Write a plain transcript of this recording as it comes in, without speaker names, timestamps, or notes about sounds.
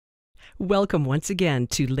Welcome once again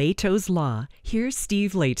to Lehto's Law. Here's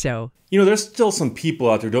Steve Lehto. You know, there's still some people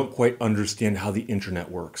out there who don't quite understand how the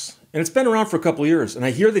internet works. And it's been around for a couple of years, and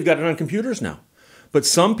I hear they've got it on computers now. But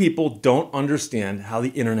some people don't understand how the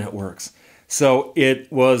internet works. So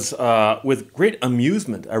it was with great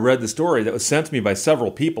amusement I read the story that was sent to me by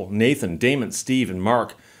several people, Nathan, Damon, Steve, and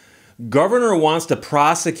Mark. Governor wants to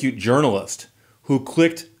prosecute journalist who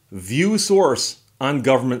clicked view source on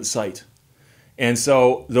government site. And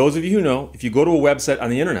so those of you who know, if you go to a website on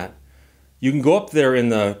the internet, you can go up there in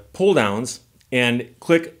the pull downs and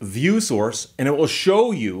click view source, and it will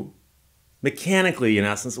show you mechanically, in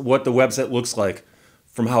essence, what the website looks like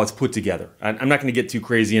from how it's put together. I'm not going to get too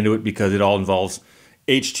crazy into it because it all involves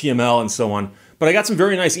HTML and so on. But I got some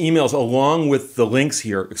very nice emails along with the links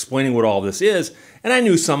here explaining what all this is. And I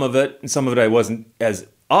knew some of it, and some of it I wasn't as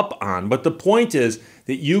up on. But the point is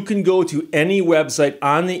that you can go to any website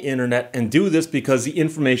on the internet and do this because the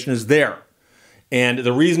information is there. And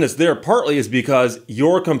the reason it's there partly is because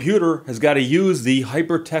your computer has got to use the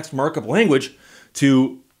hypertext markup language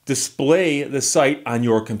to display the site on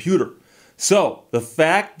your computer. So the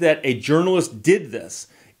fact that a journalist did this,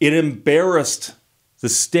 it embarrassed the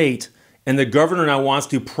state, and the governor now wants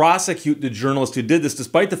to prosecute the journalist who did this,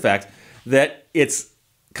 despite the fact that it's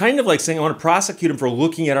kind of like saying, I want to prosecute him for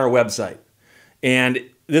looking at our website. And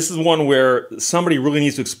this is one where somebody really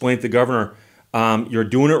needs to explain to the governor, you're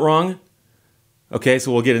doing it wrong. Okay,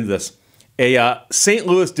 so we'll get into this. A St.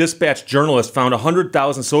 Louis Dispatch journalist found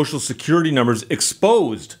 100,000 social security numbers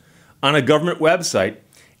exposed on a government website,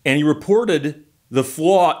 and he reported the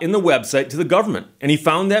flaw in the website to the government. And he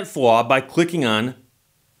found that flaw by clicking on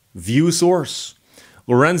View Source.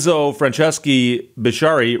 Lorenzo Franceschi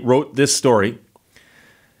Bicciari wrote this story.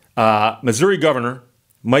 Missouri Governor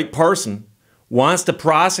Mike Parson wants to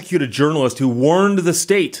prosecute a journalist who warned the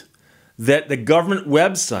state that the government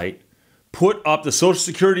website put up the social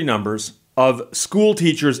security numbers of school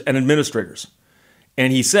teachers and administrators.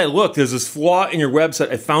 And he said, look, there's this flaw in your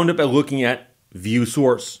website. I found it by looking at View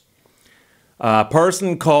Source.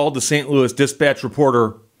 Parson called the St. Louis Dispatch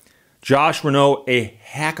reporter Josh Renault a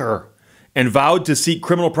hacker and vowed to seek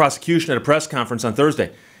criminal prosecution at a press conference on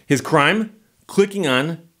Thursday. His crime? Clicking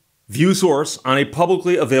on View Source on a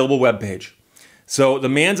publicly available web page. So the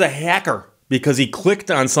man's a hacker because he clicked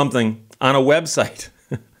on something on a website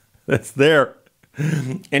that's there.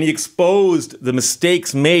 And he exposed the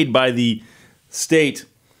mistakes made by the state.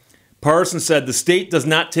 Parson said the state does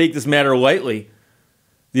not take this matter lightly.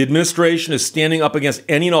 The administration is standing up against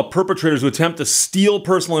any and all perpetrators who attempt to steal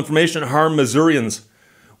personal information and harm Missourians.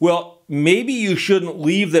 Well, maybe you shouldn't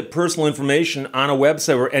leave that personal information on a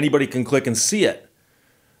website where anybody can click and see it.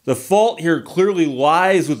 The fault here clearly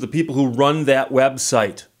lies with the people who run that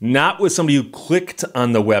website, not with somebody who clicked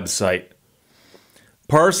on the website.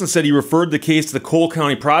 Parson said he referred the case to the Cole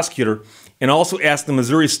County prosecutor and also asked the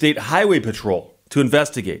Missouri State Highway Patrol to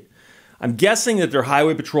investigate. I'm guessing that their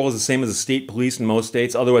highway patrol is the same as the state police in most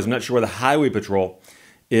states. Otherwise, I'm not sure where the highway patrol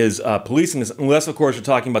is policing this, unless, of course, you're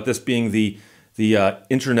talking about this being the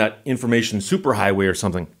Internet Information Superhighway or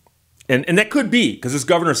something. And that could be, because this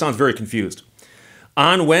governor sounds very confused.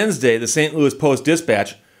 On Wednesday, the St. Louis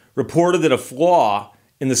Post-Dispatch reported that a flaw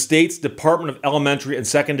in the state's Department of Elementary and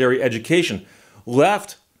Secondary Education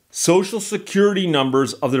left social security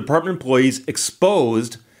numbers of the department employees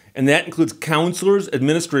exposed, and that includes counselors,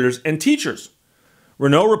 administrators, and teachers.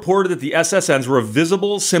 Renault reported that the SSNs were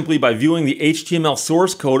visible simply by viewing the HTML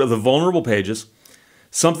source code of the vulnerable pages,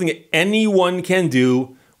 something that anyone can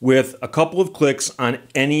do with a couple of clicks on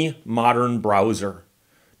any modern browser.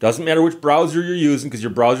 Doesn't matter which browser you're using because your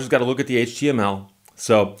browser's got to look at the HTML.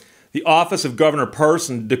 So the office of Governor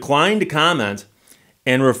Parson declined to comment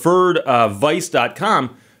and referred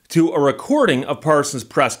Vice.com to a recording of Parson's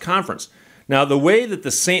press conference. Now, the way that the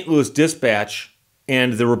St. Louis Dispatch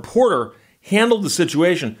and the reporter handled the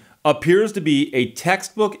situation appears to be a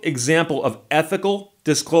textbook example of ethical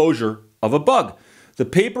disclosure of a bug. The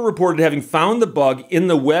paper reported having found the bug in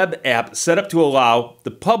the web app set up to allow the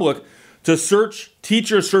public to search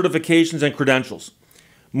teacher certifications and credentials.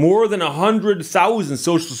 More than 100,000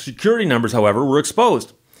 social security numbers, however, were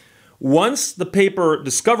exposed. Once the paper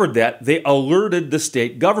discovered that, they alerted the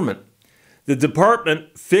state government. The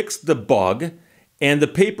department fixed the bug, and the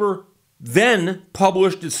paper then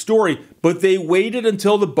published its story, but they waited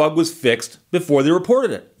until the bug was fixed before they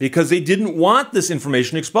reported it because they didn't want this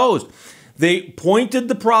information exposed. They pointed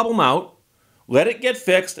the problem out, let it get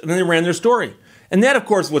fixed, and then they ran their story. And that, of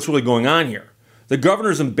course, is what's really going on here. The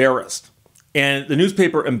governor's embarrassed, and the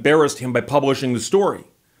newspaper embarrassed him by publishing the story.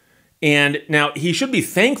 And now he should be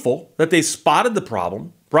thankful that they spotted the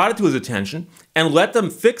problem brought it to his attention, and let them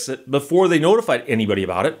fix it before they notified anybody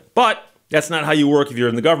about it. But that's not how you work if you're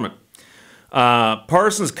in the government.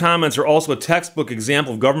 Parsons' comments are also a textbook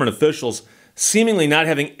example of government officials seemingly not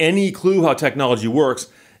having any clue how technology works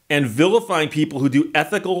and vilifying people who do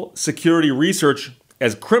ethical security research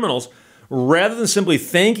as criminals rather than simply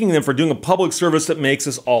thanking them for doing a public service that makes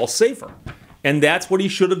us all safer. And that's what he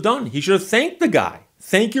should have done. He should have thanked the guy.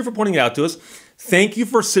 Thank you for pointing it out to us. Thank you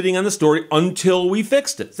for sitting on the story until we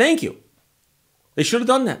fixed it. Thank you. They should have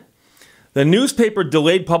done that. The newspaper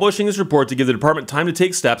delayed publishing this report to give the department time to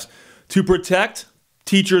take steps to protect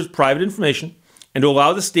teachers' private information and to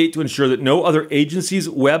allow the state to ensure that no other agency's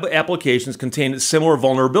web applications contain similar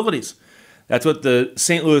vulnerabilities. That's what the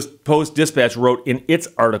St. Louis Post-Dispatch wrote in its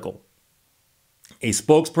article. A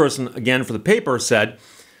spokesperson, again for the paper, said,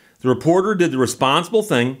 "The reporter did the responsible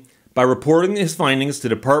thing by reporting his findings to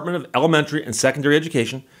the Department of Elementary and Secondary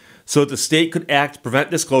Education so that the state could act to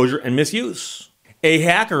prevent disclosure and misuse." A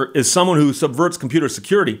hacker is someone who subverts computer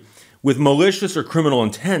security with malicious or criminal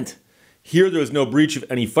intent. Here there is no breach of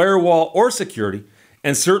any firewall or security,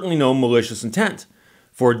 and certainly no malicious intent.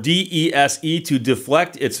 For DESE to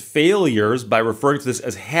deflect its failures by referring to this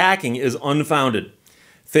as hacking is unfounded.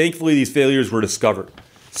 Thankfully, these failures were discovered.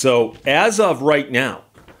 So, as of right now,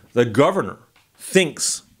 the governor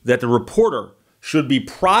thinks that the reporter should be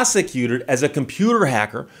prosecuted as a computer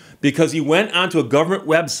hacker because he went onto a government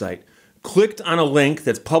website, clicked on a link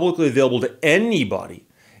that's publicly available to anybody,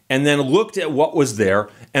 and then looked at what was there,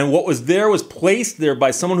 and what was there was placed there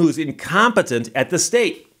by someone who is incompetent at the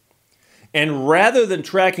state. And rather than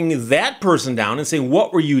tracking that person down and saying,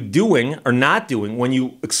 what were you doing or not doing when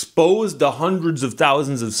you exposed the hundreds of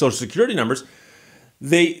thousands of Social Security numbers,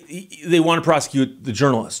 they want to prosecute the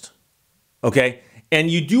journalist. Okay? And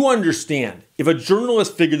you do understand, if a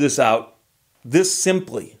journalist figured this out this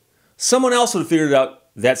simply, someone else would have figured it out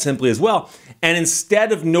that simply as well. And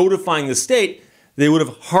instead of notifying the state, they would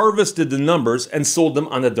have harvested the numbers and sold them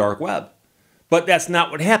on the dark web. But that's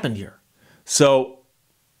not what happened here. So,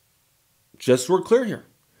 just so we're clear here,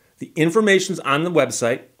 the information's on the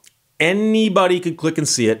website. Anybody could click and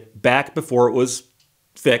see it back before it was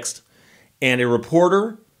fixed. And a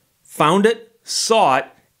reporter found it, saw it,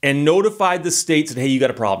 and notified the state, said, hey, you got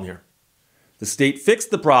a problem here. The state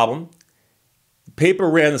fixed the problem. The paper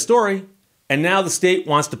ran the story. And now the state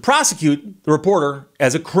wants to prosecute the reporter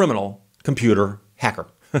as a criminal computer hacker.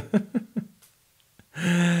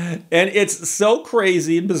 And it's so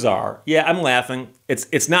crazy and bizarre. Yeah, I'm laughing.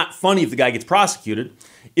 It's not funny if the guy gets prosecuted.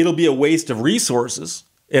 It'll be a waste of resources,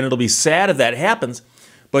 and it'll be sad if that happens.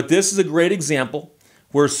 But this is a great example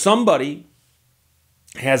where somebody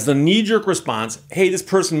has the knee-jerk response, hey, this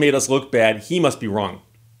person made us look bad. He must be wrong.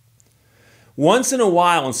 Once in a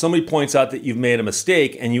while, when somebody points out that you've made a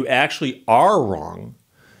mistake and you actually are wrong,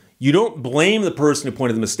 you don't blame the person who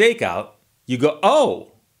pointed the mistake out. You go,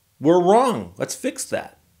 oh, we're wrong. Let's fix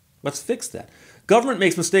that. Let's fix that. Government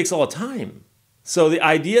makes mistakes all the time. So the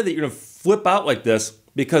idea that you're going to flip out like this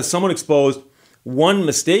because someone exposed one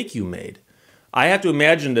mistake you made, I have to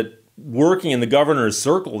imagine that working in the governor's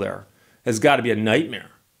circle there has got to be a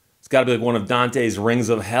nightmare. It's got to be like one of Dante's rings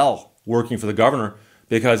of hell working for the governor,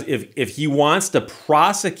 because if he wants to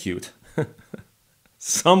prosecute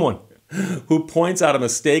someone who points out a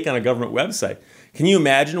mistake on a government website, can you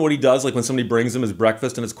imagine what he does like when somebody brings him his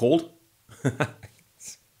breakfast and it's cold?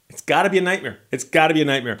 It's got to be a nightmare. It's got to be a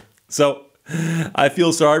nightmare. So I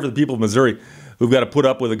feel sorry for the people of Missouri who've got to put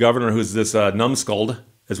up with a governor who's this numbskull,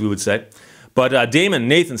 as we would say. But Damon,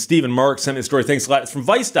 Nathan, Stephen, Mark sent me a story. Thanks a lot. It's from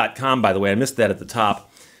Vice.com, by the way. I missed that at the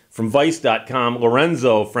top. From Vice.com,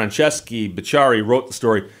 Lorenzo Franceschi Bicciari wrote the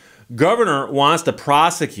story. Governor wants to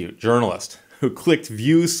prosecute journalist who clicked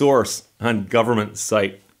view source on government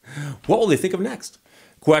site. What will they think of next?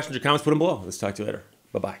 Questions or comments, put them below. Let's talk to you later.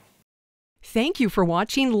 Bye-bye. Thank you for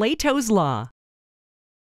watching Lehto's Law.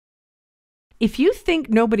 If you think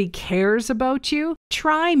nobody cares about you,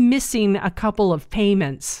 try missing a couple of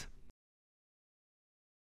payments.